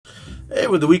Hey,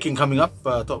 with the weekend coming up,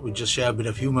 I thought we'd just share a bit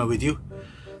of humor with you.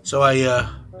 So I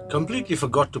completely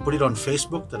forgot to put it on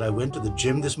Facebook that I went to the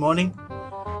gym this morning.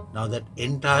 Now that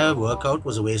entire workout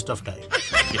was a waste of time.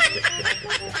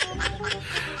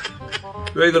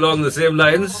 Going along the same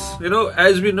lines,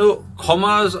 as we know,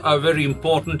 commas are very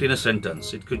important in a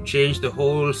sentence. It could change the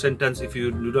whole sentence if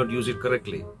you do not use it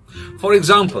correctly. For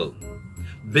example,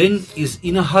 Ben is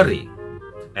in a hurry,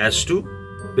 as to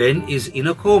Ben is in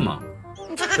a coma.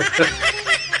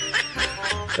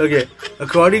 Okay,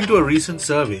 according to a recent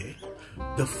survey,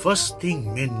 the first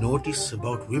thing men notice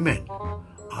about women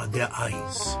are their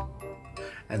eyes.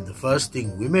 And the first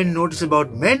thing women notice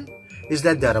about men is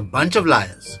that they're a bunch of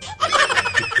liars.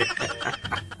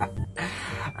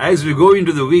 As we go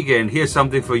into the weekend, here's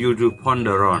something for you to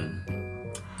ponder on.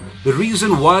 The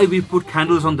reason why we put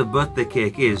candles on the birthday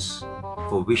cake is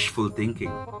for wishful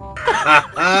thinking.